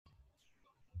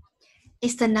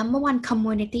It's the number one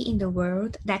commodity in the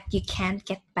world that you can't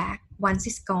get back once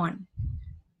it's gone.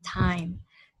 Time.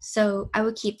 So I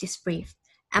will keep this brief.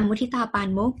 I'm Mutita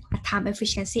Panmuk, a time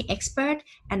efficiency expert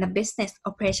and a business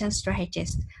operations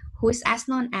strategist who is as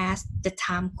known as the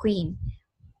Time Queen.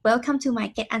 Welcome to my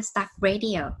Get Unstuck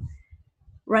Radio.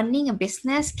 Running a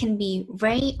business can be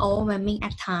very overwhelming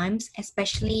at times,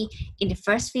 especially in the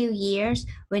first few years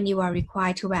when you are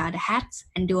required to wear the hats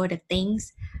and do other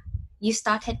things. You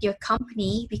started your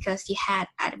company because you had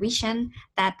a vision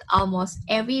that almost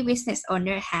every business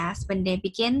owner has when they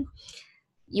begin.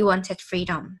 You wanted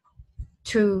freedom,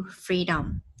 true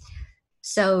freedom.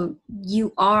 So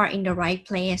you are in the right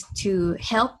place to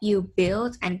help you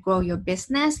build and grow your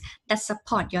business that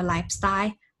support your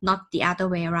lifestyle, not the other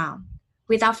way around.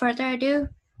 Without further ado,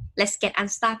 let's get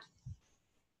unstuck.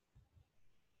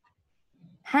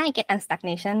 Hi, Get Unstuck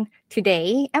Nation.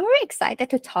 Today, I'm very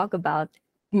excited to talk about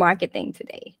marketing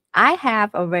today. I have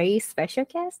a very special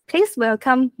guest. Please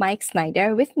welcome Mike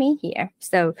Snyder with me here.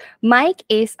 So Mike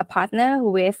is a partner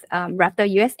with Raptor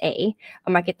USA, a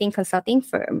marketing consulting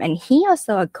firm, and he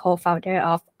also a co-founder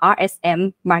of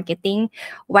RSM Marketing,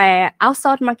 where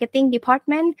outsourced marketing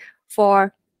department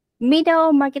for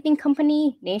middle marketing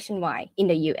company nationwide in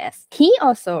the US. He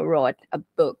also wrote a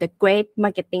book, The Great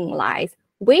Marketing Lies,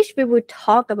 which we will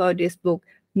talk about this book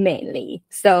mainly.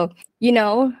 So,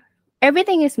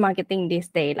 everything is marketing this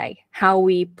day, like how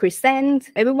we present.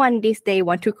 Everyone this day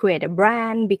want to create a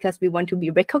brand because we want to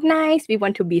be recognized, we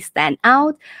want to be stand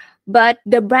out, but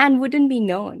the brand wouldn't be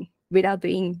known without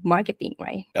doing marketing,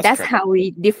 right? That's how we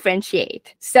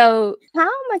differentiate. So how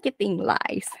marketing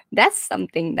lies, that's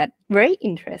something that's very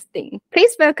interesting.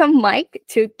 Please welcome Mike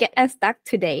to Get Unstuck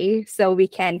today so we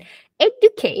can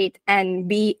educate and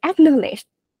be acknowledged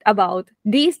about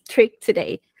this trick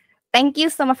today. Thank you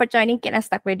so much for joining Get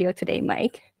Unstuck Radio today,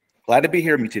 Mike. Glad to be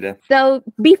here, Mutita. So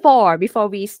before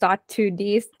we start to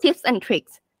these tips and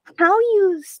tricks, how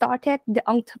you started the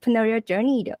entrepreneurial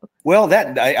journey though? Well,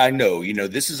 that I know,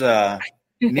 this is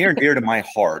near and dear to my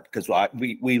heart because I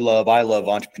love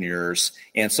entrepreneurs,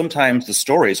 and sometimes the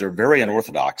stories are very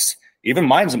unorthodox. Even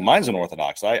mine's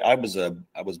unorthodox. I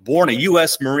was born a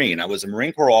U.S. Marine. I was a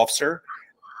Marine Corps officer.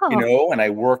 And I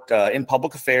worked in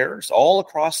public affairs all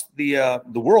across the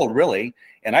world, really.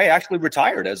 And I actually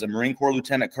retired as a Marine Corps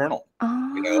Lieutenant Colonel.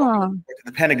 Worked at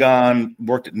the Pentagon,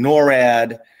 worked at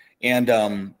NORAD,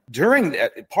 and during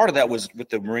that, part of that was with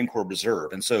the Marine Corps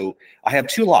Reserve. And so I have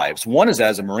two lives. One is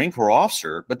as a Marine Corps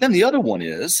officer, but then the other one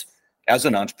is as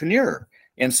an entrepreneur.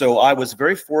 And so I was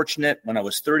very fortunate when I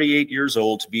was 38 years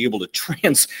old to be able to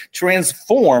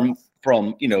transform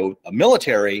from, a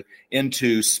military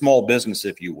into small business,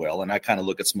 if you will. And I kind of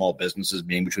look at small businesses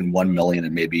being between 1 million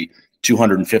and maybe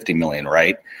 250 million,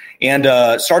 right? And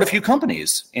start a few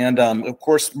companies. And of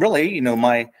course, really,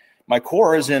 my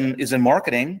core is in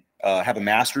marketing. Have a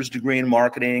master's degree in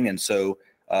marketing. And so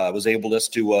I was able to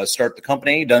start the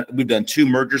company. We've done 2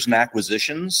 mergers and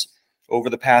acquisitions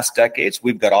over the past decades.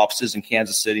 We've got offices in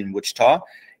Kansas City and Wichita.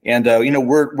 And,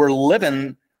 we're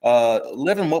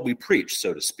living what we preach,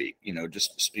 so to speak,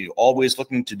 just always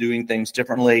looking to doing things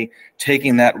differently,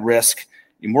 taking that risk,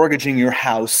 mortgaging your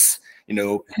house,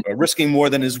 risking more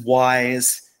than is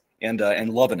wise, and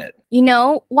loving it.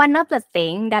 One of the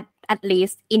things that at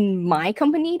least in my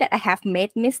company that I have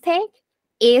made mistake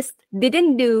is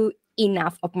didn't do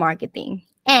enough of marketing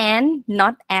and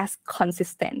not as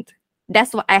consistent.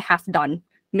 That's what I have done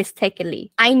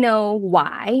mistakenly. I know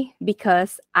why,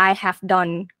 because I have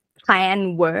done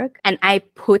client work and I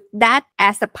put that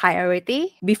as a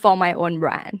priority before my own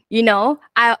brand.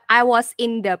 I was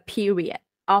in the period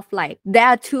of like, there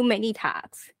are too many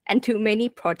tasks and too many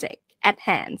projects at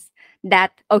hand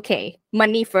that, okay,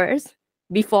 money first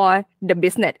before the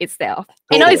business itself. Totally.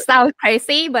 I know it sounds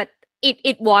crazy, but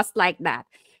it was like that.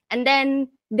 And then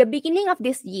the beginning of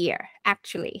this year,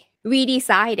 actually, we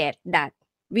decided that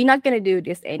we're not going to do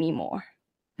this anymore.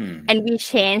 And we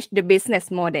changed the business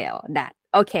model that,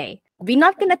 okay, we're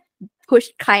not going to push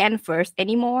client first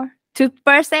anymore. To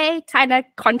per se, kind of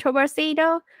controversy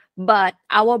though, but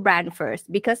our brand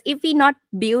first. Because if we not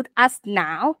build us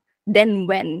now, then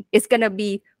when it's going to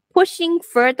be pushing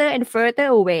further and further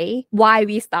away why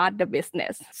we start the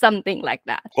business, something like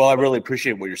that. Well, I really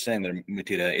appreciate what you're saying there,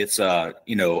 Mutita. It's, a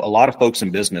lot of folks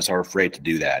in business are afraid to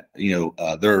do that.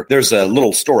 There's a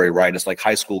little story, right? It's like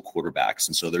high school quarterbacks.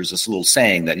 And so there's this little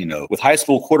saying that, with high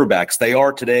school quarterbacks, they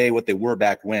are today what they were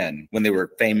back when they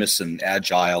were famous and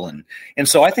agile. And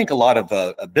so I think a lot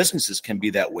of businesses can be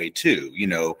that way too.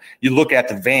 You look at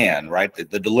the van, right?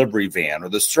 The delivery van or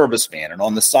the service van, and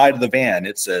on the side of the van,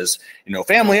 it says,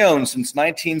 family owned since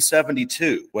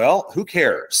 1972. Well, who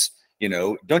cares?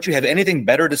 Don't you have anything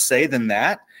better to say than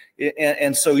that?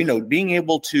 And so, being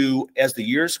able to, as the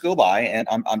years go by, and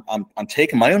I'm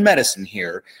taking my own medicine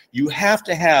here, you have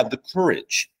to have the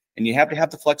courage and you have to have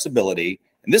the flexibility.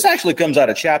 And this actually comes out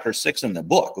of chapter 6 in the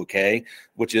book, okay,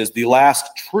 which is the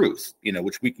last truth,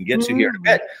 which we can get to here in a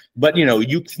bit. But,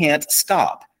 you can't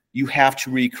stop. You have to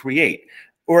recreate,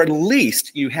 or at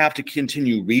least you have to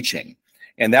continue reaching.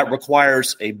 And that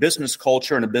requires a business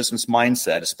culture and a business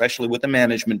mindset, especially with a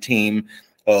management team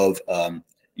of,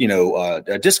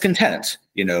 discontent,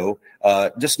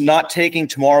 just not taking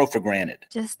tomorrow for granted.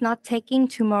 Just not taking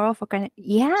tomorrow for granted.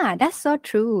 Yeah, that's so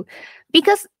true.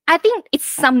 Because I think it's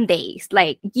some days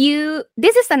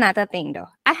this is another thing though.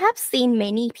 I have seen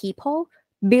many people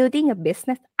building a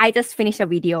business. I just finished a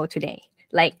video today.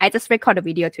 I just recorded a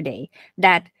video today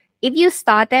that if you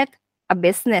started a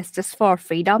business just for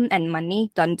freedom and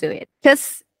money, don't do it.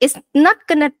 Because it's not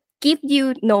going to give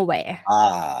you nowhere.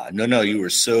 No, you were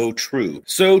so true.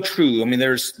 So true. I mean,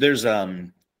 there's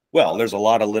a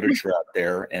lot of literature out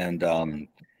there, and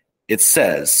it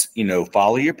says,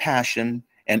 follow your passion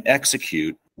and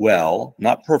execute well,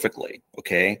 not perfectly,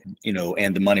 okay?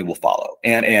 And the money will follow.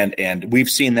 And we've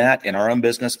seen that in our own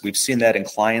business. We've seen that in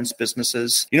clients'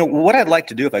 businesses. What I'd like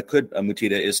to do, if I could,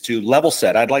 Mutita, is to level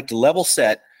set. I'd like to level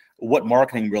set what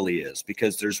marketing really is,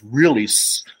 because there's really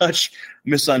such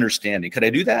misunderstanding. Could I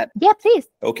do that? Yeah, please.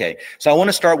 Okay. So I want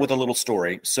to start with a little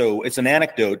story. So it's an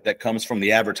anecdote that comes from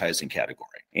the advertising category.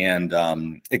 And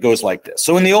it goes like this.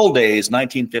 So in the old days,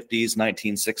 1950s,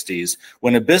 1960s,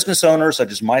 when a business owner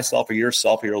such as myself or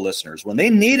yourself or your listeners, when they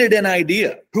needed an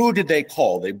idea, who did they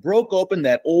call? They broke open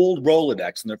that old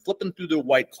Rolodex and they're flipping through their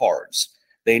white cards.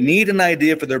 They need an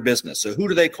idea for their business. So who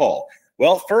do they call?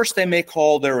 Well, first they may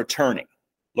call their attorney,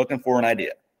 looking for an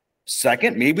idea.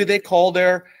 Second, maybe they call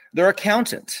their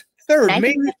accountant. Third,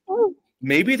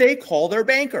 maybe they call their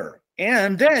banker.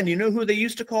 And then, who they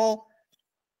used to call?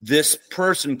 This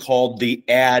person called the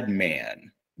ad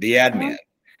man. The ad man.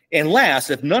 And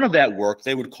last, if none of that worked,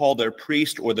 they would call their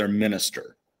priest or their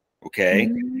minister. Okay?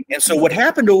 And so what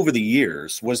happened over the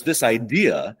years was this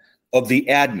idea of the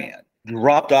ad man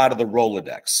dropped out of the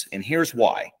Rolodex. And here's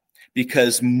why.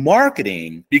 Because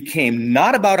marketing became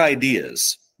not about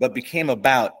ideas, but became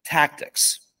about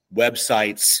tactics,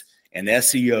 websites, and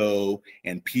SEO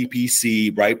and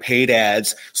PPC, right? Paid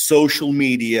ads, social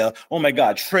media, oh my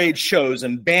God, trade shows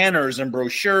and banners and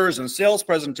brochures and sales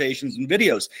presentations and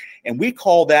videos. And we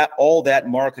call that all that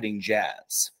marketing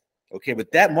jazz. Okay,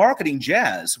 but that marketing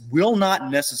jazz will not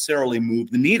necessarily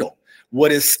move the needle.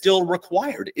 What is still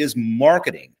required is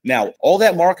marketing. Now, all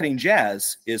that marketing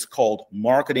jazz is called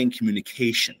marketing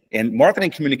communication. And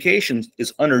marketing communication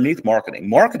is underneath marketing.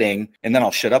 Marketing, and then I'll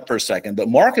shut up for a second, but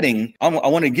marketing, I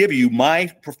want to give you my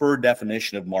preferred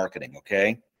definition of marketing, okay?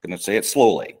 I'm going to say it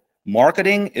slowly.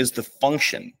 Marketing is the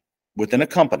function within a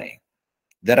company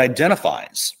that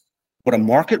identifies what a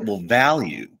market will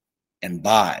value and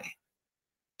buy,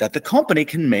 that the company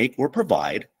can make or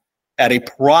provide at a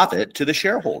profit to the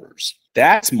shareholders.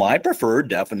 That's my preferred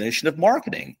definition of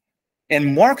marketing.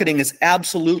 And marketing is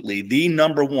absolutely the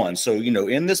number one. So,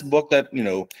 in this book that,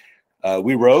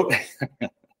 we wrote,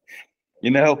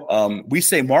 we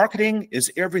say marketing is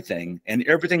everything and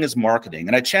everything is marketing.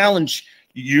 And I challenge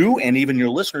you and even your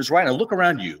listeners right now, look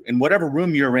around you in whatever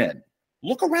room you're in.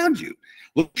 Look around you.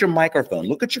 Look at your microphone.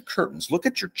 Look at your curtains. Look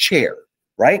at your chair,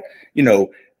 right?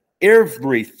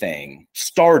 Everything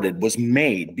was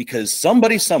made because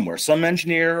somebody somewhere, some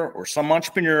engineer or some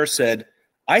entrepreneur said,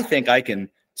 I think I can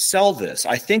sell this.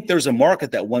 I think there's a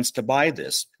market that wants to buy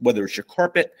this, whether it's your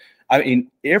carpet. I mean,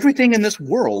 everything in this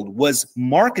world was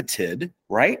marketed,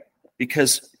 right?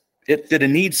 Because it fit a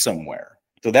need somewhere.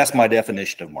 So that's my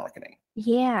definition of marketing.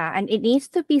 Yeah, and it needs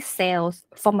to be sales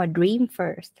from a dream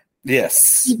first.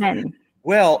 Yes. Even.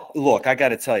 Well, look, I got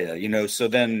to tell you, so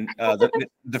then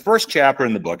the first chapter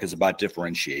in the book is about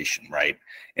differentiation, right?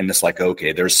 And it's like,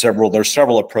 okay, there's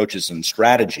several approaches and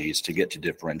strategies to get to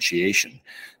differentiation.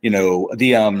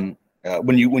 When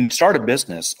you start a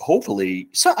business, hopefully,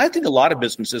 so I think a lot of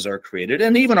businesses are created,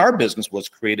 and even our business was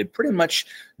created pretty much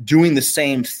doing the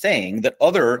same thing that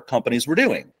other companies were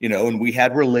doing, and we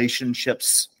had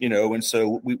relationships, and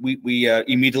so we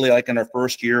immediately, like in our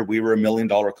first year, we were $1 million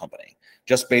company,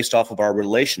 just based off of our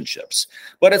relationships.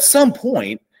 But at some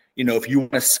point, if you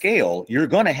want to scale, you're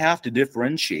going to have to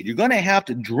differentiate. You're going to have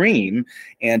to dream,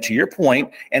 and to your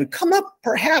point, and come up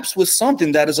perhaps with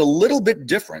something that is a little bit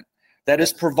different, that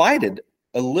is provided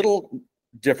a little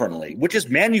differently, which is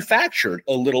manufactured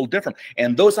a little different.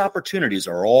 And those opportunities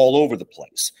are all over the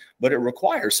place. But it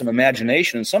requires some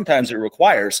imagination, and sometimes it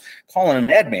requires calling an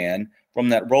ad man from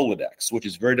that Rolodex, which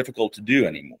is very difficult to do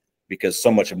anymore. because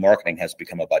so much of marketing has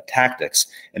become about tactics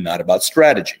and not about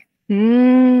strategy.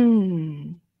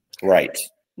 Right.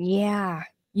 Yeah.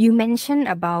 You mentioned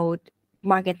about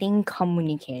marketing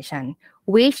communication,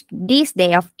 which this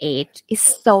day of age is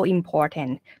so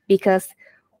important because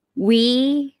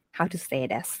how to say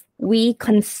this, we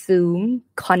consume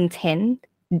content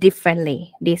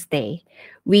differently this day.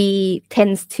 We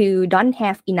tend to don't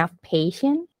have enough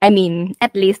patience. I mean,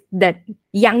 at least the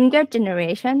younger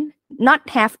generation not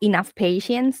have enough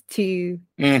patience to,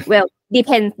 well,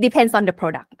 depends on the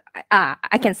product.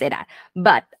 I can say that,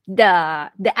 but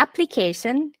the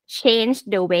application changed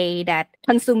the way that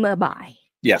consumer buy.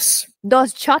 Yes.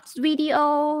 Those shorts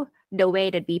video, the way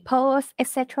that we post,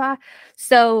 etc.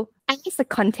 So as a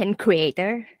content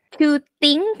creator, to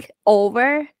think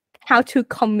over how to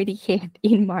communicate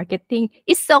in marketing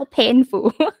is so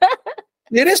painful.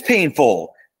 It is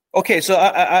painful. Okay, so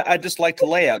I just like to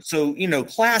lay out. So,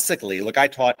 classically, look,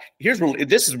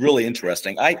 this is really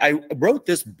interesting. I wrote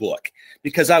this book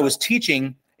because I was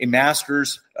teaching a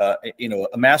master's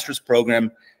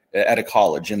program at a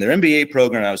college. In their MBA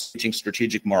program, I was teaching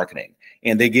strategic marketing.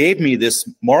 And they gave me this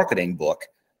marketing book,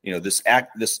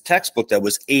 this textbook that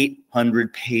was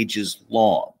 800 pages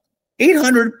long.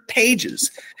 800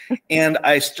 pages. And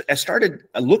I started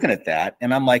looking at that,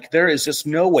 and I'm like, there is just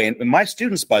no way. And my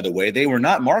students, by the way, they were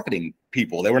not marketing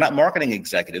people. They were not marketing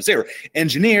executives. They were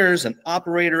engineers and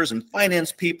operators and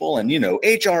finance people and,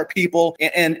 HR people.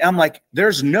 And I'm like,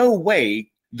 there's no way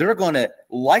they're going to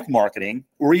like marketing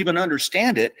or even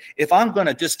understand it if I'm going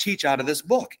to just teach out of this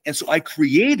book. And so I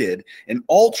created an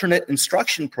alternate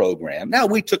instruction program. Now,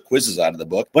 we took quizzes out of the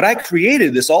book, but I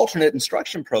created this alternate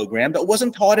instruction program that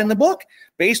wasn't taught in the book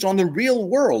based on the real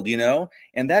world,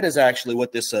 and that is actually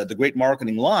what this, The Great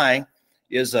Marketing Lie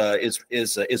is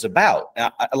about.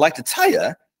 Now, I'd like to tell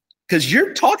you, because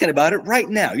you're talking about it right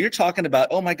now. You're talking about,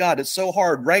 oh my God, it's so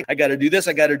hard, right? I got to do this.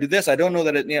 I don't know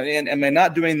that and am I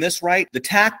not doing this right? The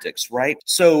tactics, right?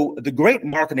 So the great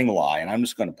marketing lie, and I'm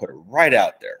just going to put it right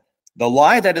out there. The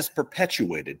lie that is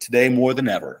perpetuated today more than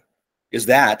ever is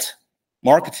that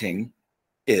marketing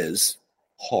is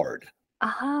hard.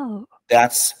 Oh.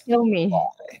 That's Tell me.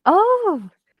 Oh.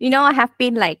 I have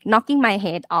been knocking my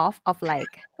head off of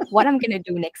what I'm gonna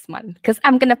do next month because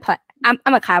I'm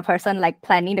a kind of person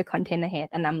planning the content ahead,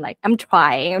 and I'm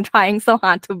trying so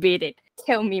hard to beat it.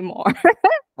 Tell me more.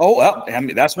 Oh well, I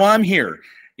mean, that's why I'm here,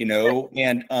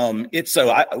 and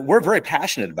we're very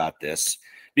passionate about this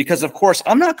because, of course,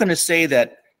 I'm not going to say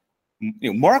that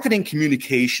marketing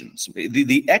communications,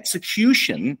 the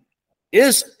execution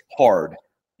is hard.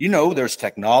 There's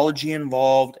technology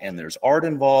involved and there's art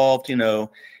involved,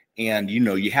 and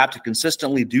you have to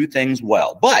consistently do things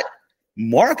well. But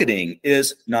marketing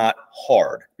is not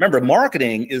hard. Remember,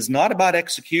 marketing is not about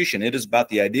execution. It is about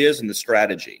the ideas and the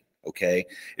strategy. Okay.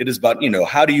 It is about,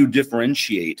 how do you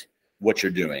differentiate what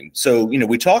you're doing? So,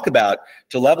 we talk about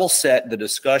to level set the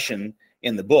discussion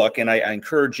in the book. And I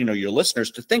encourage, your listeners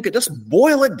to think, just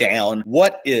boil it down.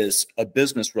 What is a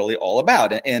business really all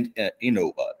about? And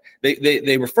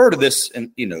they refer to this,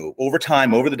 and over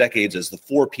time, over the decades, as the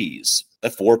 4 Ps. The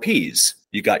 4 Ps.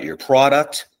 You got your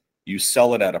product, you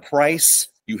sell it at a price,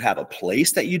 you have a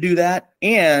place that you do that,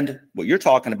 and what you're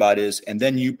talking about is, and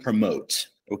then you promote.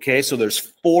 Okay, so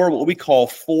there's what we call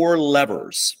 4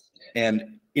 levers,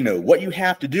 and what you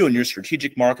have to do in your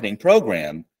strategic marketing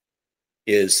program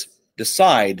is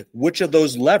decide which of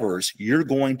those levers you're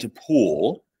going to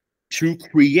pull to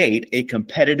create a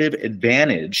competitive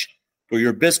advantage for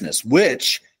your business,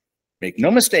 which, make no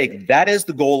mistake, that is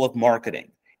the goal of marketing,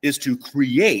 is to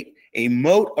create a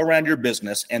moat around your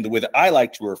business. And the way that I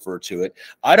like to refer to it,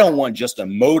 I don't want just a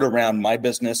moat around my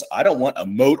business. I don't want a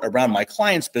moat around my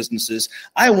clients' businesses.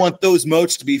 I want those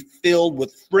moats to be filled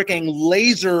with freaking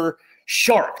laser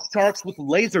sharks with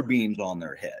laser beams on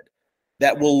their head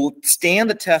that will stand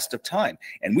the test of time.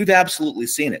 And we've absolutely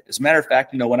seen it. As a matter of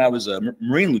fact, when I was a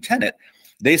Marine lieutenant,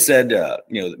 they said,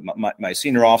 my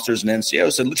senior officers and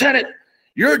NCOs said, Lieutenant,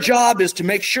 your job is to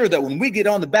make sure that when we get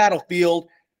on the battlefield,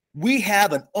 we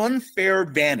have an unfair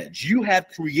advantage. You have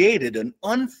created an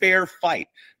unfair fight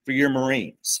for your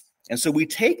Marines. And so we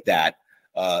take that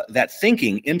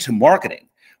thinking into marketing.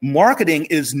 Marketing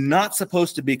is not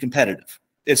supposed to be competitive.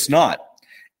 It's not.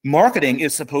 Marketing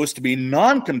is supposed to be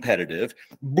non-competitive,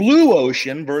 blue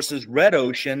ocean versus red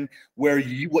ocean, where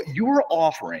what you're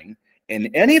offering in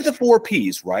any of the 4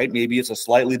 Ps, right? Maybe it's a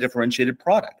slightly differentiated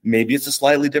product. Maybe it's a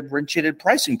slightly differentiated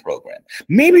pricing program.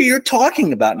 Maybe you're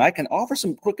talking about, and I can offer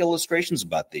some quick illustrations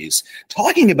about these,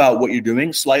 talking about what you're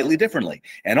doing slightly differently.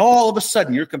 And all of a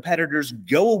sudden, your competitors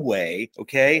go away,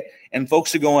 okay? And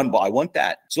folks are going, well, I want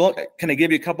that. So can I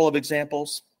give you a couple of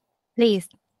examples? Please.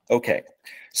 Okay.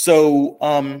 So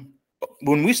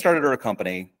when we started our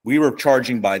company, we were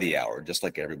charging by the hour, just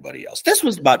like everybody else. This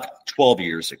was about 12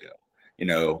 years ago,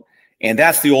 and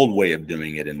that's the old way of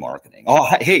doing it in marketing. Oh,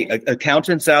 hey,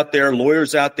 accountants out there,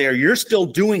 lawyers out there, you're still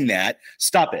doing that.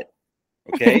 Stop it.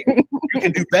 Okay. You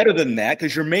can do better than that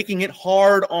because you're making it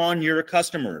hard on your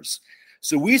customers.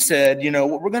 So we said,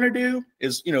 what we're going to do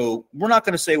is, we're not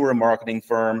going to say we're a marketing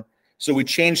firm. So we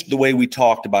changed the way we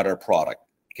talked about our product.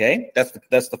 Okay.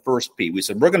 That's the first P. We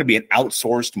said, we're going to be an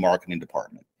outsourced marketing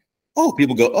department. Oh,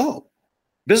 people go, oh,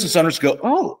 business owners go,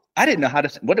 oh, I didn't know how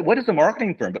to, what is a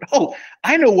marketing firm? But, oh,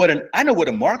 I know what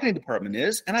a marketing department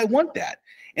is. And I want that.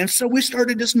 And so we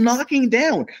started just knocking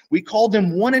down. We called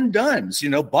them one and dones,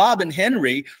 Bob and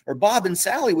Henry or Bob and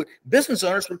Sally. Business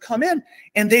owners would come in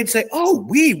and they'd say, oh,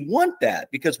 we want that,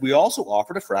 because we also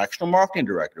offered a fractional marketing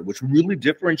director, which really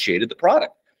differentiated the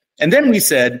product. And then we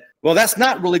said, well, that's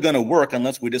not really going to work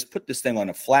unless we just put this thing on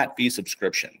a flat fee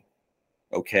subscription.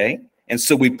 Okay. And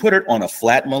so we put it on a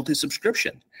flat monthly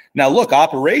subscription. Now, look,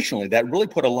 operationally, that really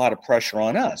put a lot of pressure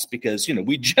on us because,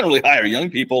 we generally hire young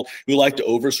people who like to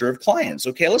overserve clients.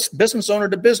 Okay, let's business owner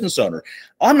to business owner.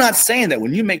 I'm not saying that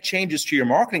when you make changes to your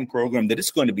marketing program that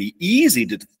it's going to be easy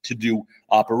to do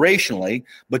operationally,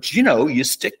 but, you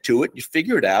stick to it, you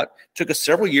figure it out. It took us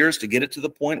several years to get it to the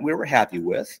point we were happy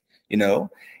with,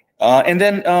 and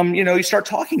then, you start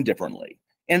talking differently.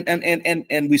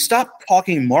 And we stopped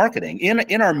talking marketing.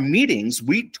 In our meetings,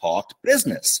 we talked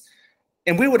business.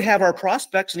 And we would have our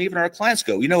prospects and even our clients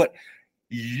go, you know what?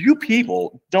 You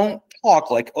people don't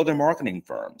talk like other marketing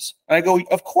firms. And I go,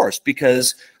 of course,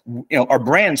 because our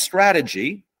brand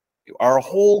strategy, our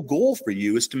whole goal for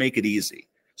you is to make it easy.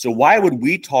 So why would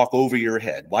we talk over your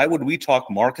head? Why would we talk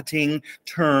marketing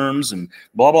terms and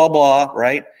blah, blah, blah,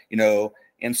 right?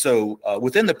 And so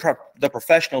within the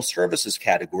professional services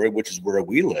category, which is where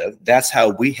we live, that's how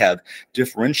we have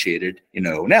differentiated,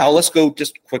 Now let's go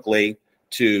just quickly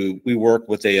we work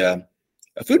with a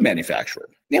food manufacturer.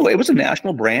 Anyway, it was a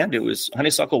national brand. It was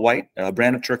Honeysuckle White, a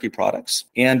brand of turkey products.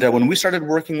 And when we started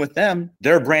working with them,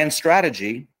 their brand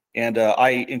strategy, and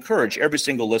I encourage every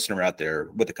single listener out there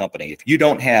with the company, if you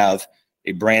don't have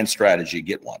a brand strategy,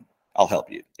 get one. I'll help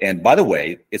you. And by the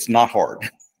way, it's not hard.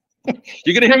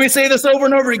 You're going to hear me say this over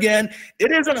and over again.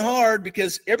 It isn't hard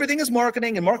because everything is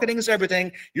marketing and marketing is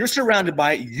everything. You're surrounded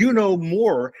by it. You know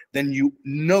more than you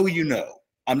know.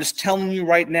 I'm just telling you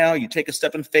right now, you take a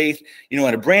step in faith,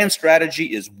 and a brand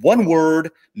strategy is one word,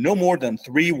 no more than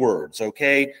 3 words,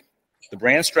 okay? The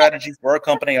brand strategy for our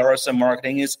company, RSM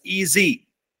Marketing, is easy.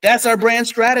 That's our brand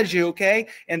strategy, okay?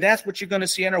 And that's what you're going to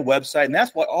see on our website. And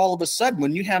that's why all of a sudden,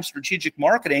 when you have strategic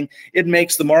marketing, it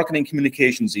makes the marketing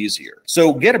communications easier.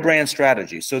 So get a brand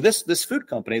strategy. So this food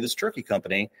company, this turkey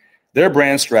company, their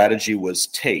brand strategy was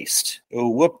taste. Oh,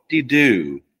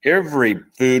 whoop-de-doo. Every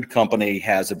food company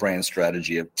has a brand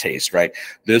strategy of taste, right?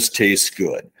 This tastes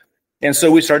good. And so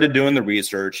we started doing the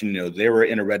research, and, they were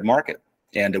in a red market.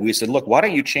 And we said, look, why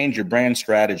don't you change your brand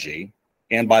strategy?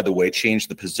 And by the way, change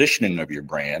the positioning of your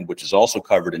brand, which is also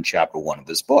covered in chapter 1 of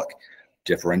this book.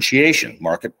 Differentiation,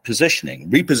 market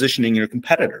positioning, repositioning your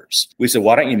competitors. We said,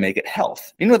 why don't you make it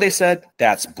health? You know what they said?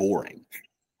 That's boring.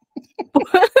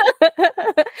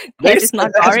 Yes, it's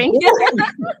not boring.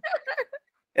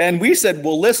 And we said,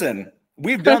 well, listen,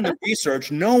 we've done the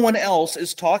research. No one else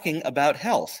is talking about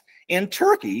health. And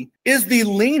turkey is the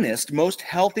leanest, most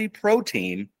healthy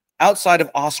protein outside of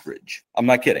ostrich. I'm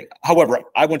not kidding. However,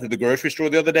 I went to the grocery store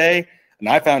the other day and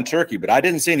I found turkey, but I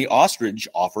didn't see any ostrich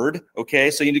offered.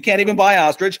 Okay, so you can't even buy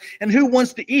ostrich. And who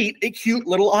wants to eat a cute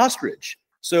little ostrich?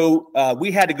 So we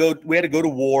had to go to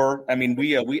war. I mean,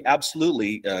 we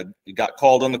absolutely got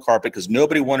called on the carpet because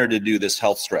nobody wanted to do this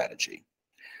health strategy.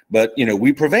 But,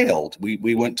 we prevailed.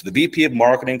 We went to the VP of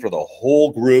marketing for the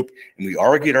whole group, and we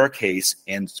argued our case.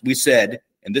 And we said,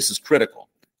 and this is critical,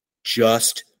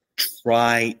 just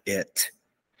try it.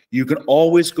 You can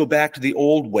always go back to the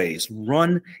old ways,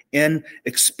 run an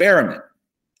experiment.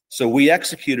 So we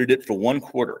executed it for 1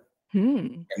 quarter.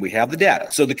 And we have the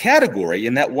data. So the category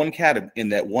in that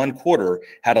one quarter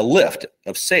had a lift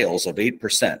of sales of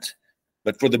 8%.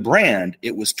 But for the brand,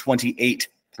 it was 28%.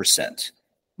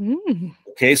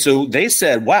 Okay, so they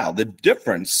said, wow, the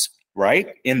difference,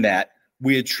 right, in that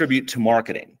we attribute to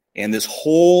marketing and this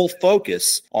whole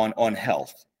focus on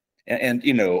health. And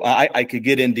I could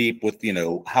get in deep with,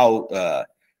 how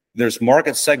there's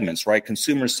market segments, right,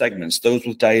 consumer segments, those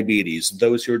with diabetes,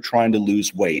 those who are trying to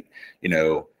lose weight,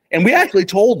 and we actually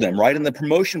told them, right, in the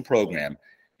promotion program,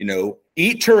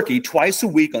 Eat turkey twice a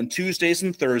week on Tuesdays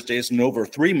and Thursdays, and over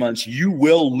 3 months, you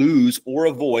will lose or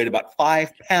avoid about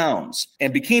 5 pounds.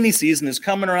 And bikini season is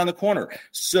coming around the corner.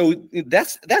 So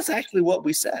that's actually what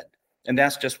we said. And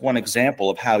that's just one example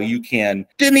of how didn't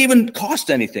even cost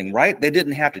anything, right? They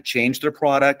didn't have to change their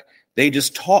product. They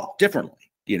just talk differently,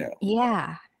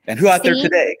 Yeah. And who out there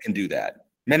today can do that?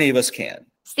 Many of us can.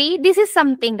 See, this is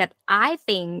something that I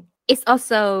think is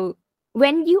also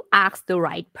when you ask the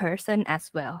right person as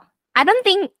well. I don't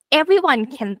think everyone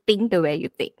can think the way you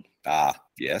think.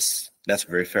 Yes, that's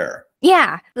very fair.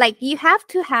 Yeah, like you have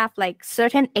to have like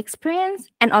certain experience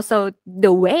and also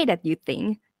the way that you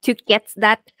think to get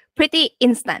that pretty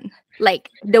instant, like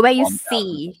the way you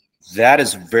see. That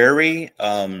is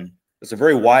it's a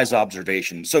very wise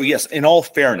observation. So yes, in all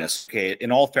fairness,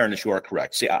 you are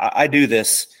correct. See, I do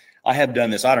this. I have done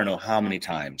this. I don't know how many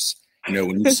times.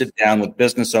 When you sit down with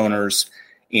business owners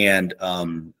and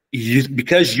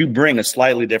because you bring a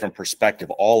slightly different perspective,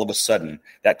 all of a sudden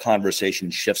that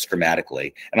conversation shifts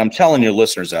dramatically. And I'm telling your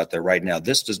listeners out there right now,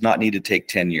 this does not need to take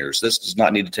 10 years. This does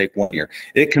not need to take 1 year.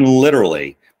 It can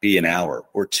literally be an hour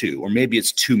or two, or maybe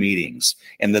it's 2 meetings.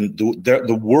 And then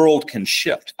the world can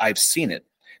shift. I've seen it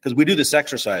because we do this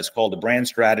exercise called the brand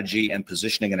strategy and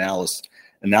positioning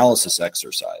analysis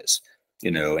exercise.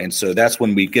 And so that's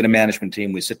when we get a management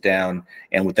team, we sit down,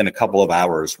 and within a couple of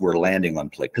hours, we're landing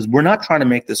on play because we're not trying to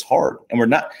make this hard,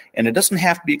 and it doesn't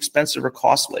have to be expensive or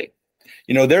costly.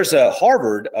 There's a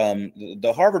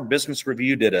the Harvard Business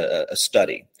Review did a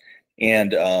study,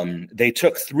 and they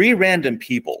took 3 random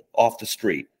people off the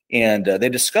street, and they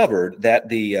discovered that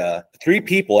the 3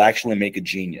 people actually make a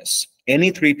genius.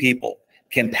 Any 3 people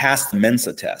can pass the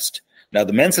Mensa test. Now,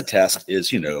 the Mensa test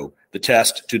is, the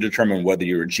test to determine whether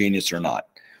you're a genius or not.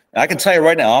 I can tell you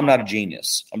right now, I'm not a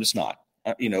genius. I'm just not.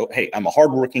 Hey, I'm a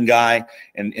hardworking guy,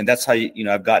 and that's how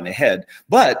I've gotten ahead.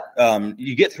 But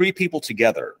you get 3 people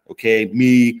together, okay?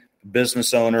 Me,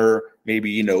 business owner,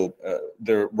 maybe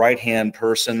the right-hand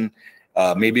person,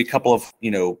 maybe a couple of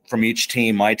from each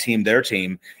team, my team, their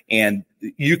team, and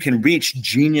you can reach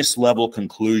genius level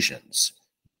conclusions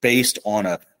based on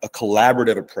a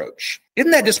collaborative approach.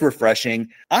 Isn't that just refreshing?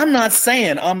 I'm not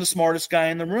saying I'm the smartest guy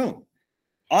in the room.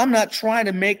 I'm not trying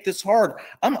to make this hard.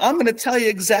 I'm going to tell you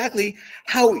exactly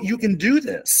how you can do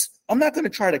this. I'm not going to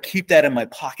try to keep that in my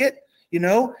pocket.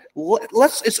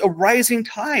 It's a rising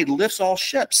tide lifts all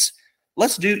ships.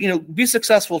 Let's be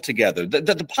successful together.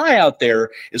 The pie out there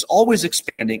is always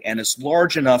expanding, and it's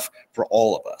large enough for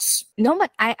all of us. No,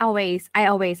 but I always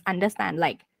understand,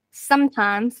 like,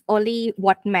 sometimes only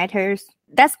what matters,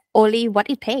 that's only what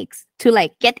it takes to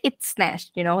like get it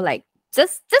snatched, like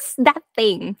just that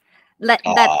thing that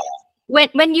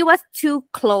when you was too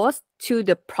close to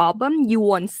the problem, you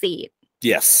won't see it.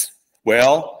 Yes.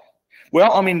 Well,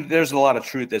 I mean, there's a lot of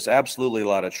truth. There's absolutely a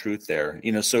lot of truth there.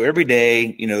 So every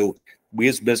day, we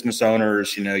as business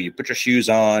owners, you put your shoes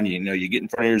on, you get in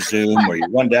front of your Zoom or you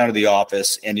run down to the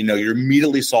office and, you're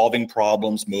immediately solving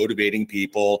problems, motivating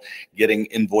people, getting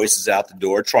invoices out the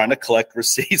door, trying to collect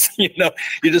receipts. You're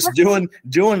just doing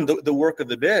the work of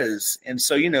the biz. And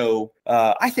so,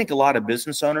 I think a lot of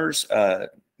business owners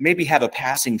maybe have a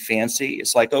passing fancy.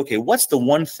 It's like, okay, what's the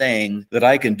one thing that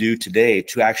I can do today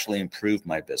to actually improve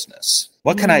my business?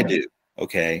 What can I do?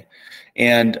 Okay.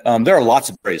 And there are lots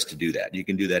of ways to do that. You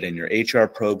can do that in your HR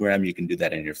program. You can do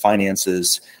that in your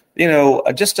finances.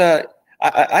 I just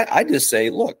say,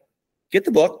 look, get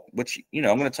the book, which, I'm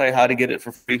going to tell you how to get it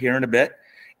for free here in a bit,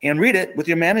 and read it with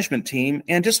your management team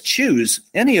and just choose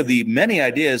any of the many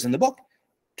ideas in the book.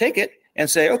 Take it and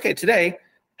say, okay, today,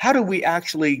 how do we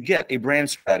actually get a brand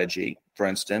strategy, for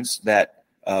instance, that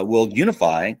will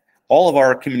unify all of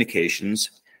our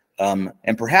communications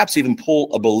and perhaps even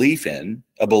pull a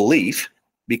belief,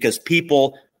 because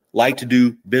people like to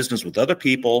do business with other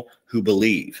people who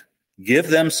believe. Give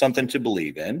them something to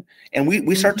believe in, and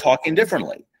we start talking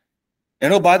differently.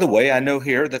 And oh, by the way, I know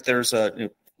here that there's a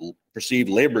perceived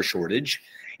labor shortage.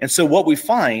 And so what we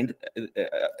find,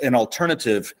 an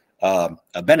alternative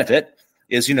benefit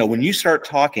is, when you start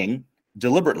talking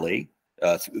deliberately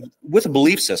with a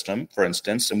belief system, for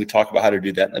instance, and we talk about how to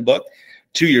do that in the book,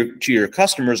 to your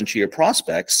customers and to your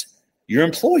prospects, your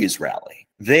employees rally.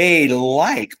 They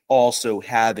like also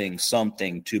having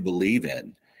something to believe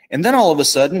in. And then all of a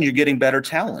sudden, you're getting better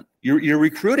talent. Your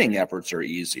recruiting efforts are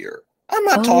easier. I'm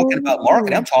not talking about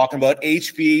marketing. I'm talking about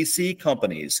HVAC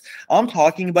companies. I'm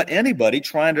talking about anybody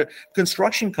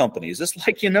construction companies. It's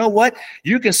like, what?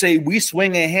 You can say we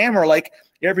swing a hammer like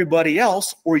everybody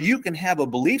else, or you can have a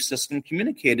belief system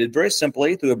communicated very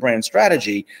simply through a brand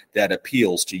strategy that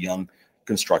appeals to young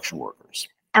construction workers.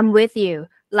 I'm with you.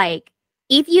 Like,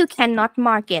 if you cannot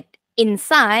market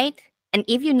inside, and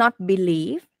if you not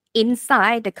believe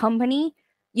inside the company,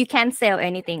 you can't sell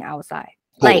anything outside.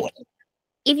 Totally. Like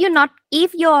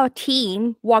if your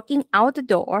team walking out the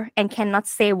door and cannot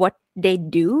say what they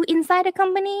do inside the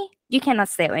company, you cannot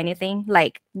sell anything.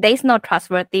 Like there's no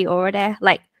trustworthy over there.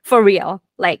 Like for real.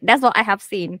 Like that's what I have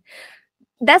seen.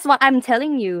 That's what I'm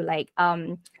telling you. Like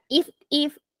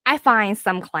if I find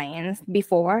some clients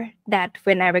before that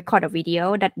when I record a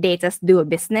video that they just do a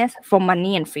business for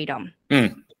money and freedom.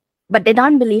 But they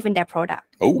don't believe in their product.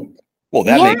 Oh, well,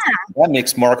 that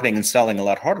makes marketing and selling a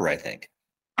lot harder, I think.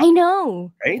 I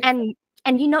know. Right? And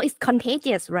it's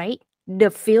contagious, right? The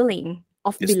feeling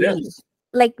of Yes, belief.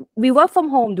 Like we work from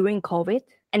home during COVID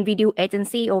and we do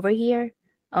agency over here.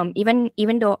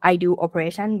 Even though I do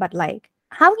operation, but like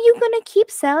how are you gonna keep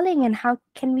selling and how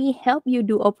can we help you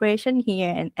do operation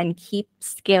here and keep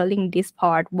scaling this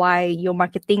part while your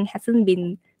marketing hasn't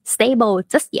been stable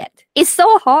just yet? It's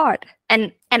so hard.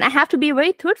 And I have to be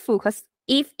very truthful because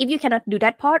if you cannot do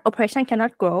that part, operation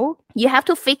cannot grow. You have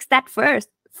to fix that first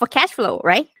for cash flow,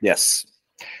 right? Yes.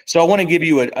 So I want to give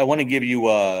you let's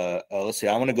see,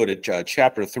 I want to go to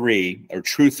chapter 3 or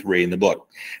truth 3 in the book.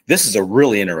 This is a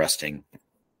really interesting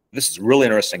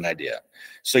idea.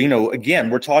 So, again,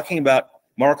 we're talking about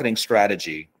marketing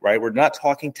strategy, right? We're not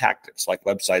talking tactics like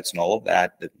websites and all of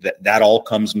that. That all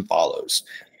comes and follows.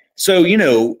 So,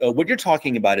 what you're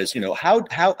talking about is,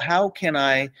 how can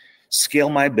I scale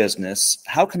my business?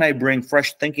 How can I bring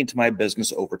fresh thinking to my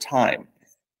business over time?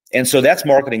 And so that's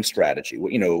marketing strategy.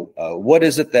 What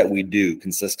is it that we do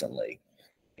consistently?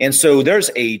 And so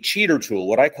there's a cheater tool,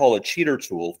 what I call a cheater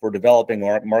tool for developing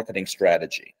our marketing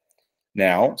strategy.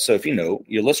 Now, so if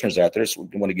your listeners out there, so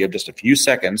we want to give just a few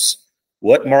seconds,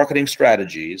 what marketing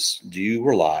strategies do you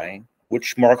rely?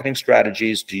 Which marketing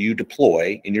strategies do you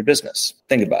deploy in your business?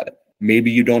 Think about it.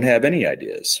 Maybe you don't have any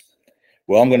ideas.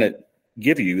 Well, I'm going to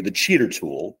give you the cheater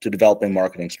tool to developing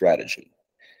marketing strategy.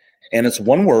 And it's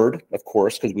one word, of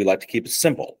course, because we like to keep it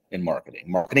simple in marketing.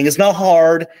 Marketing is not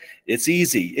hard. It's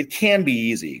easy. It can be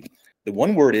easy. The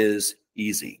one word is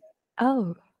easy.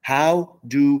 Oh. How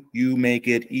do you make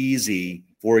it easy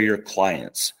for your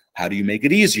clients? How do you make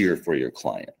it easier for your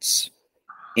clients?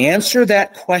 Answer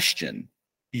that question.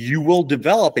 You will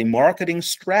develop a marketing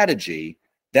strategy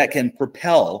that can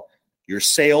propel your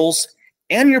sales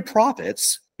and your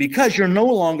profits because you're no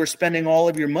longer spending all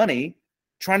of your money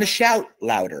trying to shout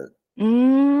louder.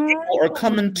 People are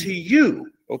coming to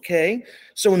you, okay?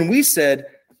 So when we said,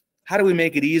 how do we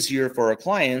make it easier for our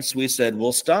clients? We said,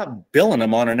 well, stop billing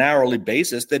them on an hourly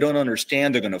basis. They don't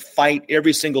understand. They're going to fight.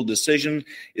 Every single decision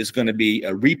is going to be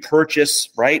a repurchase,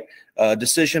 right?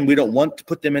 Decision. We don't want to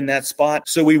put them in that spot.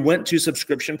 So we went to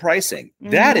subscription pricing.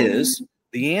 That is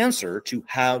the answer to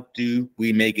how do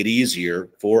we make it easier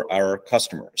for our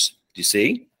customers. Do you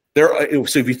see?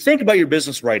 So if you think about your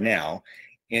business right now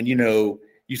and,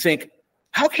 you think,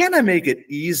 how can I make it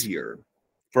easier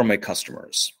for my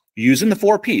customers? Using the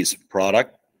 4 Ps,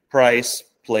 product, price,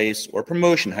 place, or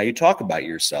promotion, how you talk about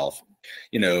yourself.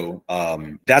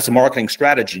 That's a marketing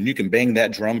strategy. And you can bang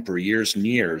that drum for years and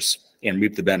years and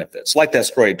reap the benefits. Like that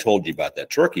story I told you about that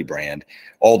turkey brand,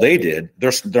 all they did,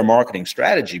 their marketing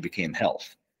strategy became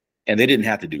health. And they didn't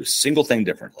have to do a single thing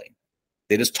differently.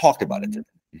 They just talked about it.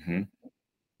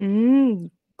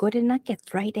 Golden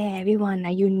nuggets right there, everyone.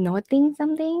 Are you noting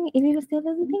something? If you're still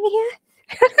listening here?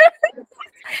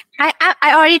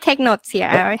 I already take notes here.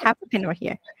 I already have a pen over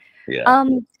here. Yeah.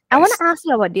 I want to ask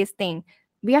you about this thing.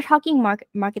 We are talking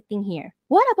marketing here.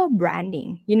 What about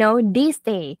branding? This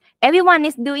day, everyone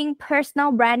is doing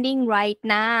personal branding right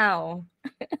now.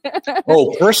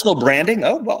 Oh, personal branding?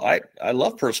 Oh, well, I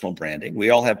love personal branding. We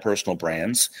all have personal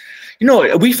brands.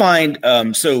 We find,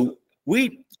 so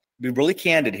we be really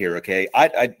candid here, okay?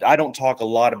 I don't talk a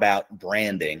lot about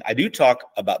branding. I do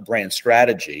talk about brand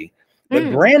strategy,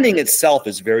 but branding itself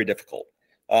is very difficult.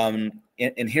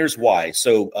 And here's why.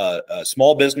 So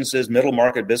small businesses, middle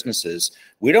market businesses,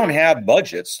 we don't have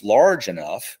budgets large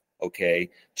enough, okay,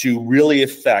 to really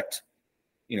affect,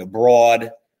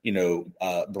 broad,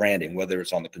 branding, whether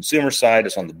it's on the consumer side,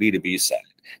 it's on the B2B side.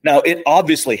 Now, it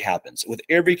obviously happens with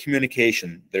every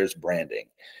communication. There's branding,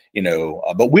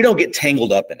 but we don't get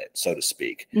tangled up in it, so to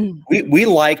speak. We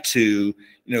like to,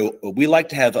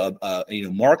 have a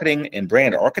marketing and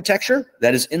brand architecture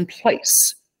that is in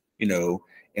place,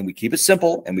 and we keep it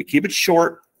simple and we keep it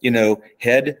short,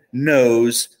 head,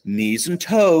 nose, knees, and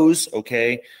toes,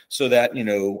 okay, so that,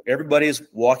 everybody's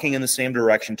walking in the same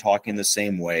direction, talking the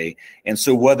same way. And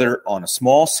so whether on a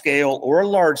small scale or a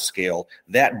large scale,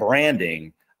 that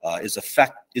branding is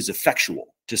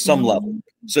effectual to some level.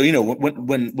 So,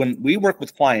 when we work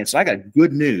with clients, I got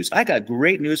good news. I got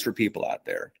great news for people out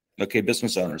there. Okay,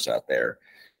 business owners out there.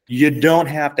 You don't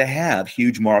have to have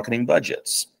huge marketing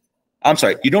budgets. I'm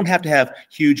sorry, you don't have to have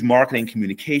huge marketing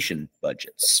communication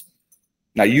budgets.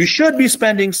 Now, you should be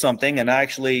spending something, and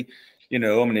actually,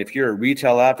 if you're a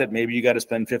retail outfit, maybe you got to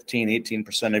spend 15,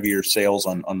 18% of your sales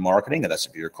on marketing. And that's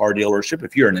if you're a car dealership.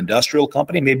 If you're an industrial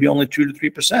company, maybe only 2 to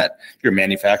 3%. If you're a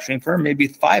manufacturing firm, maybe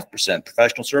 5%.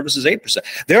 Professional services, 8%.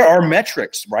 There are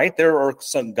metrics, right? There are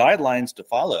some guidelines to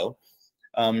follow.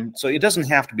 So it doesn't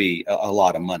have to be a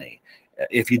lot of money.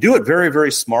 If you do it very,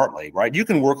 very smartly, right, you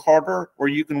can work harder or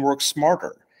you can work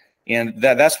smarter. And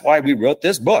that's why we wrote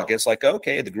this book. It's like,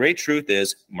 okay, the great truth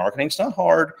is marketing's not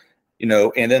hard.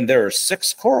 And then there are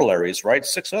 6 corollaries, right?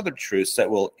 6 other truths that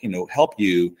will, help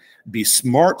you be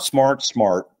smart,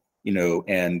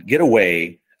 and get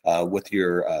away with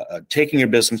your taking your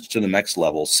business to the next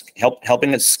levels,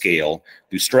 helping it scale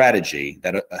through strategy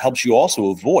that helps you also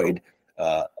avoid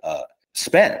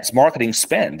marketing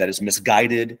spend that is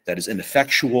misguided, that is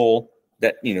ineffectual,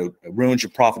 that, ruins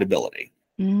your profitability.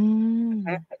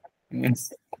 It's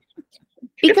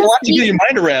a lot to get your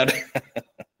mind around.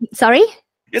 Sorry?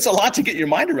 It's a lot to get your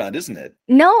mind around, isn't it?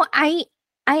 No, I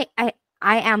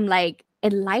am like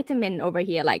enlightenment over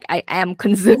here. Like I am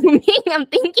consuming. I'm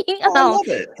thinking. Oh, I love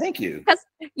it. Thank you.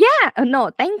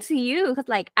 No, thanks to you. Because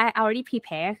like I already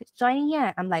prepared joining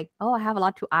here. I'm like, I have a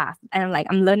lot to ask, and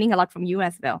I'm learning a lot from you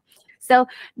as well. So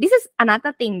this is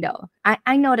another thing though.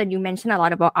 I know that you mentioned a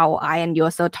lot about ROI, and you're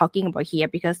also talking about here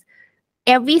because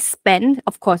every spend,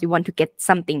 of course, we want to get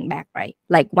something back, right?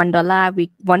 Like $1,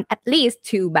 we want at least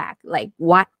 2 back. Like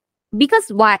what? Because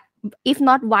why? If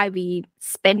not, why we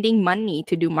spending money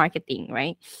to do marketing,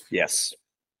 right? Yes.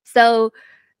 So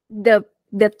the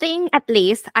thing, at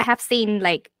least I have seen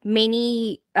like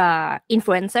many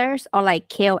influencers or like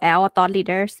KOL or thought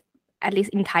leaders, at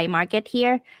least in Thai market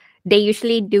here, they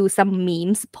usually do some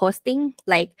memes posting,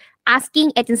 like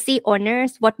asking agency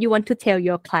owners what you want to tell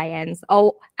your clients,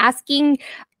 or asking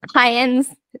clients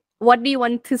what do you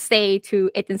want to say to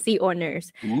agency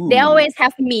owners. Ooh. They always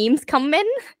have memes comment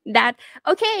that,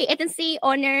 okay, agency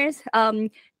owners, can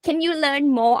you learn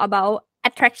more about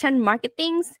attraction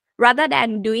marketing rather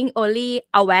than doing only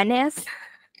awareness?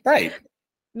 Right.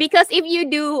 Because if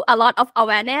you do a lot of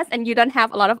awareness and you don't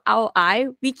have a lot of ROI,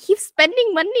 we keep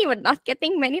spending money but not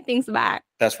getting many things back.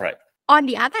 That's right. On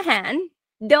the other hand,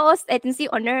 those agency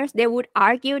owners, they would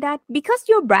argue that because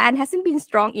your brand hasn't been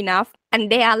strong enough and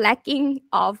they are lacking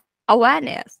of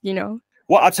awareness,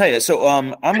 Well, I'll tell you. So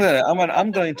I'm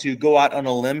going to go out on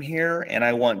a limb here, and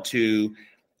I want to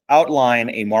outline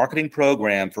a marketing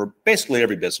program for basically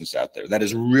every business out there that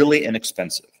is really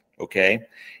inexpensive. Okay.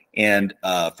 And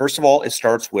first of all, it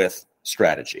starts with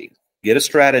strategy. Get a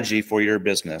strategy for your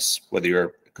business, whether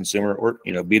you're a consumer or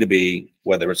B2B,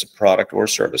 whether it's a product or a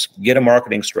service. Get a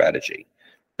marketing strategy.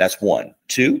 That's 1.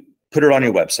 2, put it on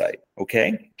your website.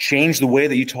 Okay, change the way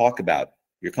that you talk about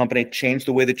your company. Change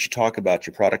the way that you talk about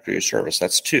your product or your service.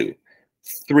 That's 2.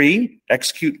 3,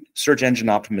 execute search engine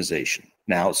optimization.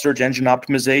 Now, search engine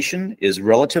optimization is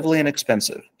relatively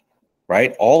inexpensive.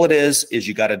 Right? All it is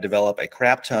you got to develop a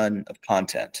crap ton of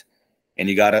content, and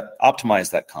you got to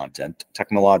optimize that content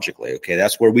technologically. Okay,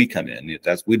 that's where we come in.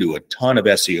 We do a ton of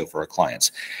SEO for our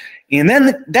clients, and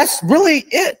then that's really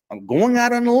it. I'm going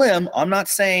out on a limb. I'm not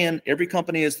saying every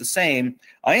company is the same.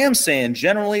 I am saying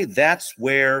generally that's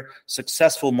where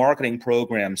successful marketing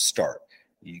programs start.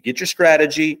 You get your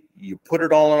strategy, you put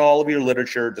it all in all of your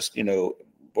literature, just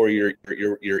or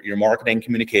your marketing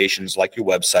communications, like your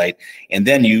website, and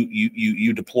then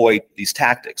you deploy these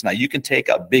tactics. Now you can take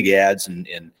out big ads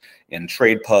in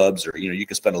trade pubs, or you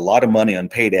can spend a lot of money on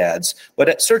paid ads,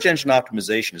 but search engine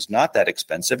optimization is not that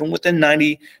expensive, and within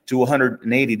 90 to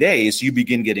 180 days you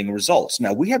begin getting results.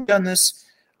 Now we have done this.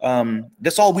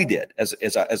 That's all we did as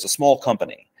a small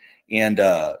company. And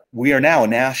we are now a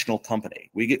national company.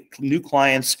 We get new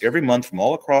clients every month from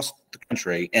all across the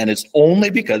country, and it's only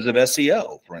because of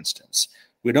SEO. For instance,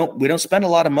 we don't spend a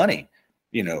lot of money.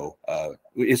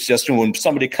 It's just when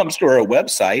somebody comes to our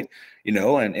website,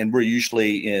 and we're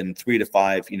usually in 3 to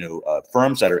 5,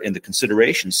 firms that are in the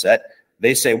consideration set.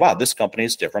 They say, "Wow, this company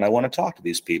is different. I want to talk to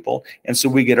these people," and so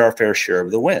we get our fair share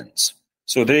of the wins.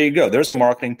 So there you go. There's a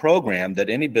marketing program that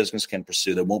any business can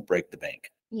pursue that won't break the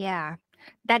bank. Yeah.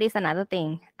 That is another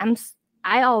thing.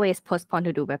 I always postpone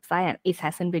to do website, and it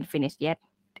hasn't been finished yet.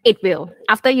 It will.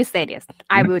 After you say this,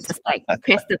 I will just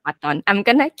press the button. I'm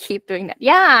gonna keep doing that.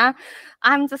 Yeah,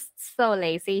 I'm just so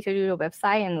lazy to do the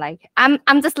website, and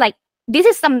I'm just like, the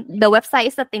website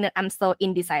is the thing that I'm so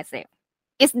indecisive.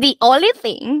 it's the only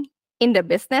thing in the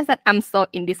business that I'm so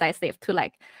indecisive to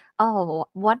like, oh,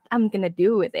 what I'm gonna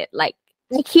do with it. Like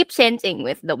I keep changing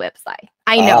with the website.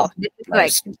 I know this is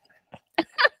nice. like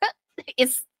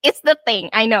it's the thing.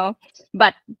 I know,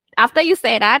 but after you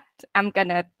say that, I'm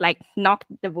gonna like knock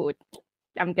the wood.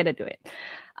 I'm gonna do it.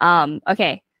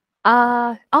 Okay.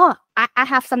 I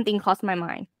have something crossed my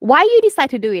mind. Why you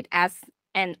decide to do it as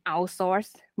an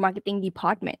outsourced marketing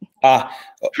department?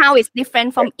 How it's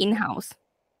different from in-house?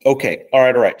 Okay.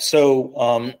 All right. So,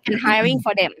 and hiring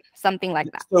for them, something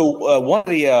like that. So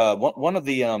one of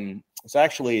the it's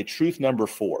actually truth number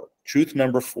 4. Truth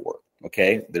number 4.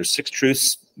 Okay. There's 6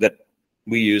 truths that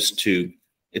we use to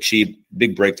achieve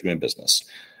big breakthrough in business.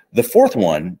 The 4th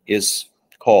one is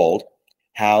called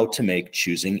how to make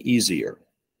choosing easier.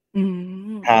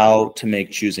 How to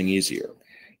make choosing easier.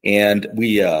 And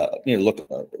we, look,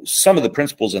 some of the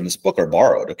principles in this book are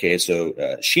borrowed. Okay. So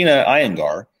Sheena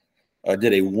Iyengar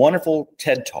did a wonderful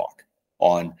TED talk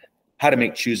on how to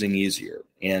make choosing easier.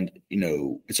 And,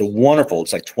 it's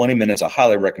like 20 minutes. I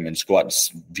highly recommend just go out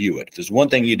and view it. If there's one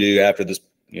thing you do after this,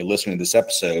 listening to this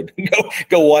episode,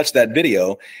 go watch that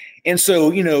video. And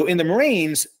so, in the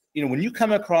Marines, when you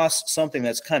come across something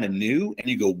that's kind of new and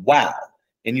you go, wow,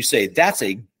 and you say, that's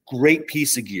a great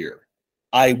piece of gear.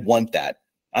 I want that.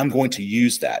 I'm going to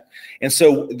use that. And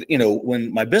so,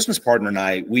 when my business partner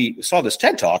and we saw this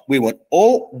TED talk, we went,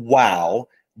 oh, wow,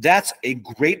 that's a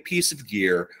great piece of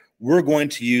gear. We're going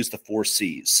to use the 4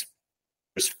 C's.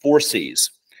 There's 4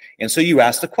 C's. And so you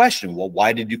ask the question, well,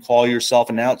 why did you call yourself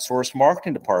an outsourced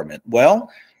marketing department? Well,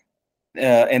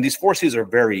 and these 4 C's are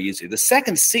very easy. The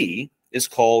second C is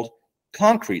called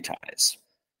concretize.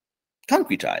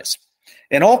 Concretize.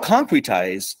 And all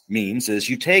concretize means is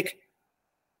you take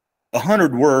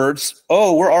 100 words.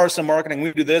 Oh, we're RSM marketing.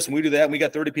 We do this and we do that. And we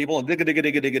got 30 people and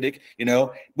dig,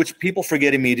 which people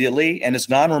forget immediately. And it's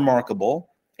non-remarkable.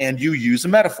 And you use a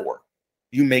metaphor.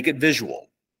 You make it visual.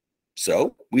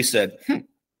 So we said,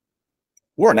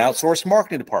 we're an outsourced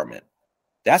marketing department.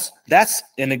 That's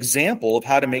an example of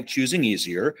how to make choosing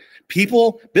easier.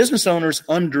 Business owners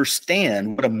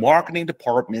understand what a marketing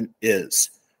department is.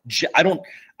 I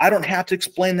don't have to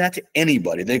explain that to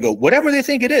anybody. They go, whatever they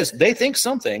think it is, they think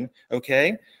something,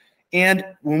 okay? And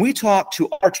when we talk to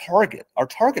our target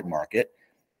market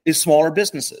is smaller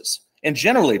businesses. And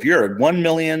generally, if you're a $1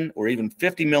 million or even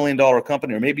 $50 million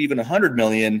company, or maybe even $100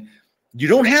 million, you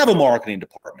don't have a marketing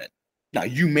department. Now,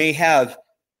 you may have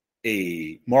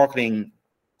a marketing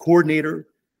coordinator,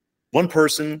 one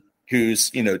person who's,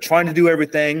 trying to do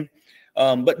everything.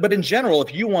 But in general,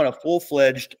 if you want a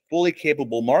full-fledged, fully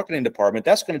capable marketing department,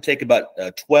 that's going to take about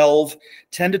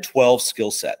 10 to 12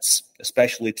 skill sets,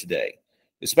 especially today,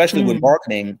 especially when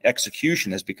marketing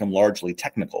execution has become largely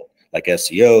technical, like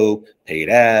SEO, paid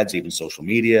ads, even social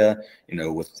media,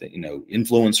 with,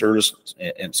 influencers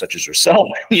and such as yourself,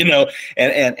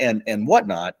 and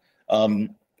whatnot.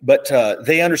 But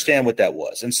they understand what that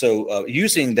was. And so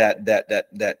using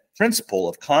that principle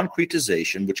of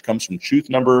concretization, which comes from truth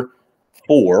number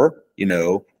 4,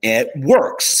 and it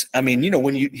works. I mean,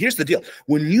 here's the deal.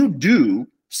 When you do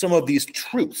some of these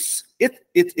truths,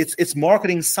 it's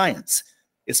marketing science.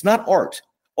 It's not art.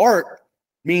 Art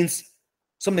means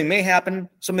something may happen,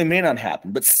 something may not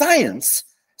happen. But science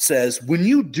says when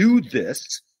you do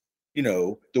this,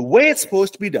 the way it's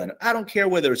supposed to be done, I don't care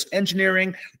whether it's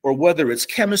engineering or whether it's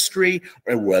chemistry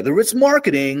or whether it's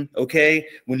marketing, okay?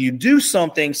 When you do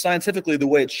something scientifically the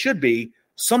way it should be,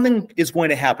 something is going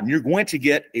to happen. You're going to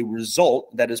get a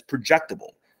result that is projectable.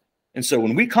 And so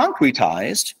when we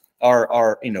concretized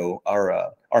our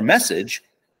message,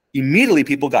 immediately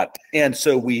people got it. And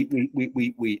so we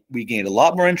gained a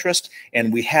lot more interest,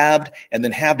 and we halved and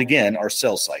then halved again our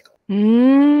sales cycle.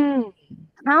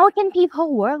 How can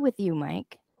people work with you,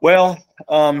 Mike? Well,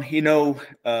 you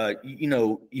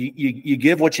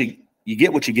give what you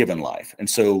get what you give in life. And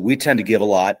so we tend to give a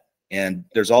lot. And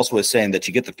there's also a saying that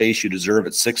you get the face you deserve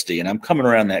at 60, and I'm coming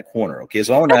around that corner. Okay.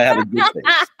 So I want to have a good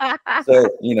face. So,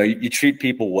 you treat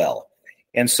people well.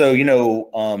 And so,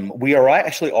 we are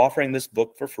actually offering this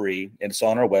book for free, and it's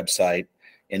on our website,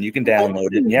 and you can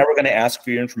download it. And yeah, we're going to ask for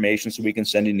your information so we can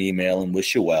send you an email and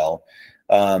wish you well.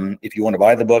 If you want to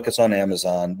buy the book, it's on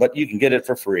Amazon, but you can get it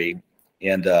for free.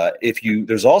 And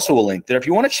there's also a link there if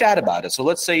you want to chat about it. So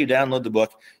let's say you download the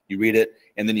book, you read it,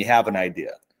 and then you have an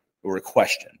idea or a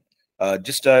question.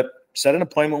 Just set an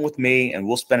appointment with me, and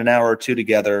we'll spend an hour or 2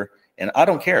 together. And I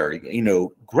don't care,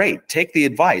 great. Take the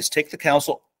advice, take the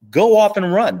counsel, go off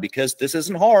and run, because this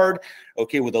isn't hard.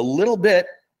 Okay, with a little bit,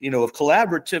 of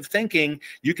collaborative thinking,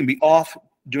 you can be off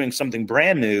doing something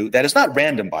brand new that is not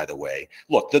random, by the way.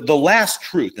 Look, the last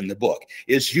truth in the book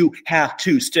is you have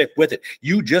to stick with it.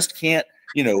 You just can't,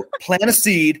 plant a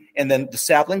seed and then the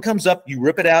sapling comes up, you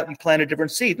rip it out, you plant a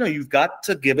different seed. No, you've got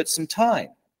to give it some time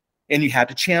and you have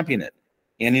to champion it.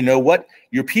 And you know what?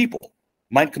 Your people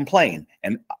might complain.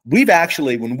 And we've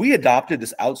actually, when we adopted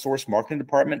this outsourced marketing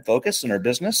department focus in our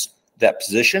business, that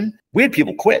position, we had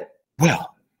people quit.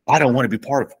 Well, I don't want to be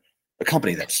part of a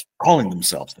company that's calling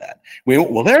themselves that.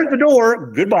 Well, there's the door.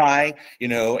 Goodbye.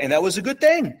 And that was a good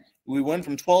thing. We went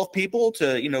from 12 people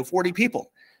to, 40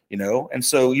 people, and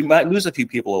so you might lose a few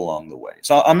people along the way.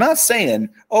 So I'm not saying,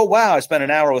 oh, wow, I spent an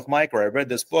hour with Mike or I read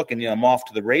this book and I'm off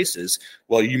to the races.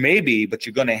 Well, you may be, but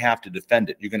you're going to have to defend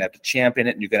it. You're going to have to champion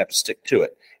it and you're going to have to stick to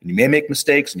it. And you may make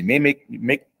mistakes and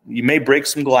you may break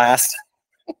some glass,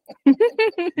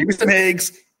 use some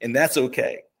eggs, and that's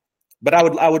okay. But I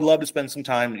would love to spend some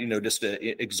time, just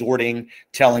exhorting,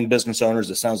 telling business owners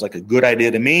it sounds like a good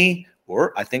idea to me,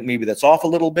 or I think maybe that's off a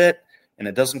little bit, and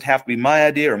it doesn't have to be my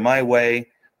idea or my way.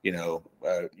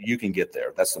 You can get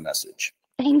there. That's the message.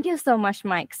 Thank you so much,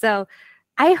 Mike. So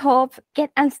I hope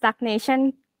Get Unstuck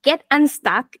Nation, get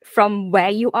unstuck from where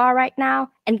you are right now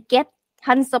and get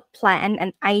tons of plan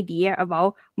and idea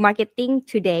about marketing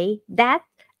today, that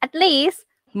at least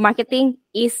marketing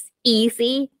is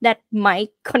easy, that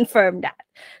Mike confirmed that.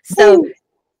 So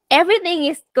everything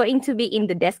is going to be in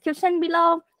the description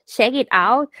below. Check it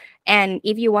out. And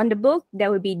if you want the book, that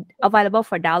will be available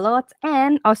for download.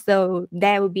 And also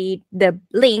there will be the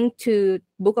link to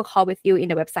book a call with you in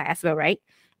the website as well, right?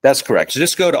 That's correct. So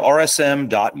just go to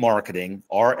rsm.marketing,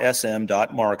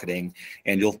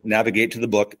 and you'll navigate to the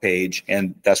book page,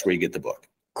 and that's where you get the book.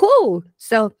 Cool.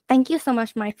 So thank you so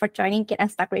much, Mike, for joining Get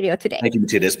Unstuck Radio today. Thank you,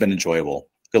 Matilda. It's been enjoyable.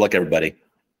 Good luck, everybody.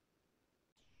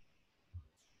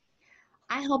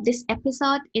 I hope this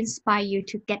episode inspires you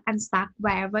to get unstuck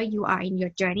wherever you are in your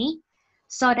journey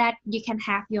so that you can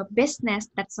have your business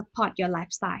that support your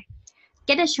lifestyle.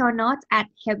 Get a show notes at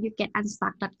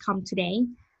helpyougetunstuck.com today.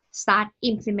 Start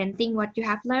implementing what you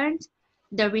have learned.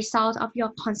 The result of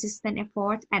your consistent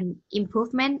effort and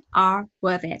improvement are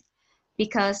worth it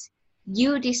because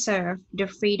you deserve the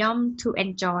freedom to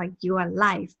enjoy your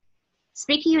life.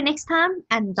 Speak to you next time,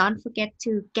 and don't forget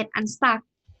to get unstuck